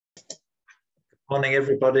Morning,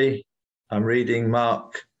 everybody. I'm reading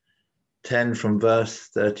Mark 10 from verse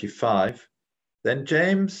 35. Then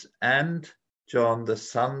James and John, the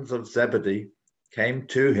sons of Zebedee, came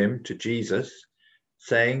to him, to Jesus,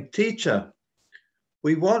 saying, "Teacher,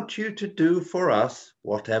 we want you to do for us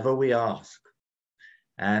whatever we ask."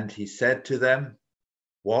 And he said to them,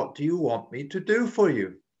 "What do you want me to do for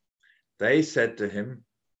you?" They said to him,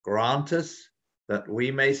 "Grant us that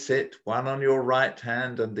we may sit one on your right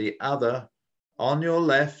hand and the other on your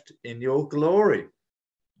left in your glory."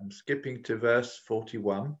 I'm skipping to verse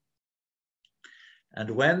 41. And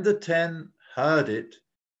when the 10 heard it,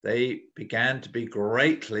 they began to be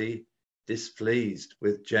greatly displeased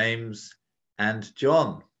with James and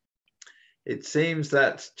John. It seems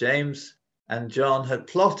that James and John had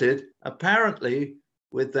plotted, apparently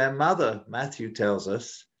with their mother, Matthew tells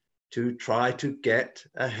us, to try to get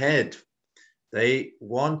ahead. They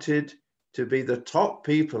wanted to be the top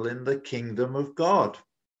people in the kingdom of God.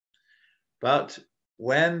 But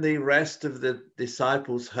when the rest of the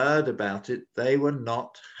disciples heard about it, they were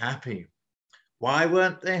not happy. Why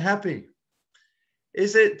weren't they happy?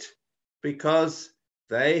 Is it because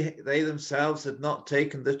they themselves had not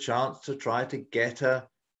taken the chance to try to get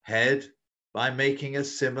ahead by making a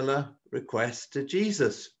similar request to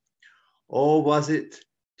Jesus? Or was it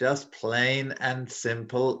just plain and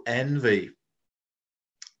simple envy?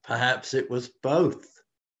 Perhaps it was both.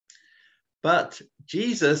 But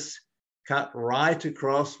Jesus cut right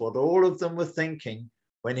across what all of them were thinking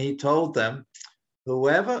when he told them,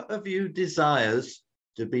 "Whoever of you desires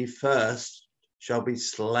to be first shall be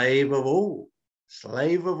slave of all,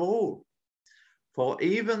 slave of all. For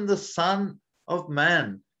even the Son of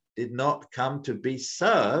Man did not come to be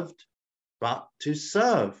served, but to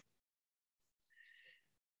serve."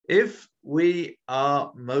 If we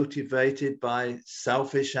are motivated by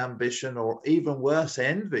selfish ambition, or even worse,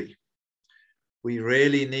 envy, we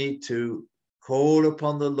really need to call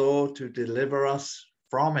upon the Lord to deliver us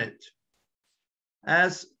from it.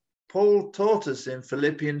 As Paul taught us in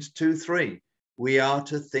Philippians 2:3, we are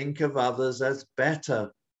to think of others as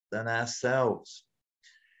better than ourselves.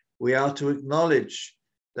 We are to acknowledge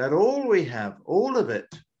that all we have, all of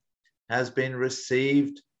it, has been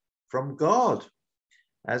received from God.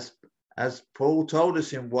 As Paul told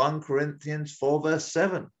us in 1 Corinthians 4 verse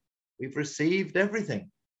 7, we've received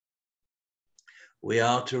everything. We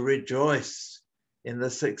are to rejoice in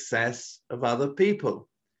the success of other people.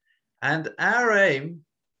 And our aim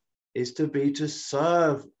is to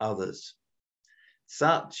serve others.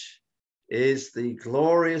 Such is the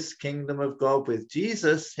glorious kingdom of God, with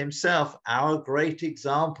Jesus himself, our great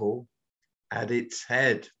example, at its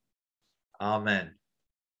head. Amen.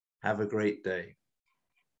 Have a great day.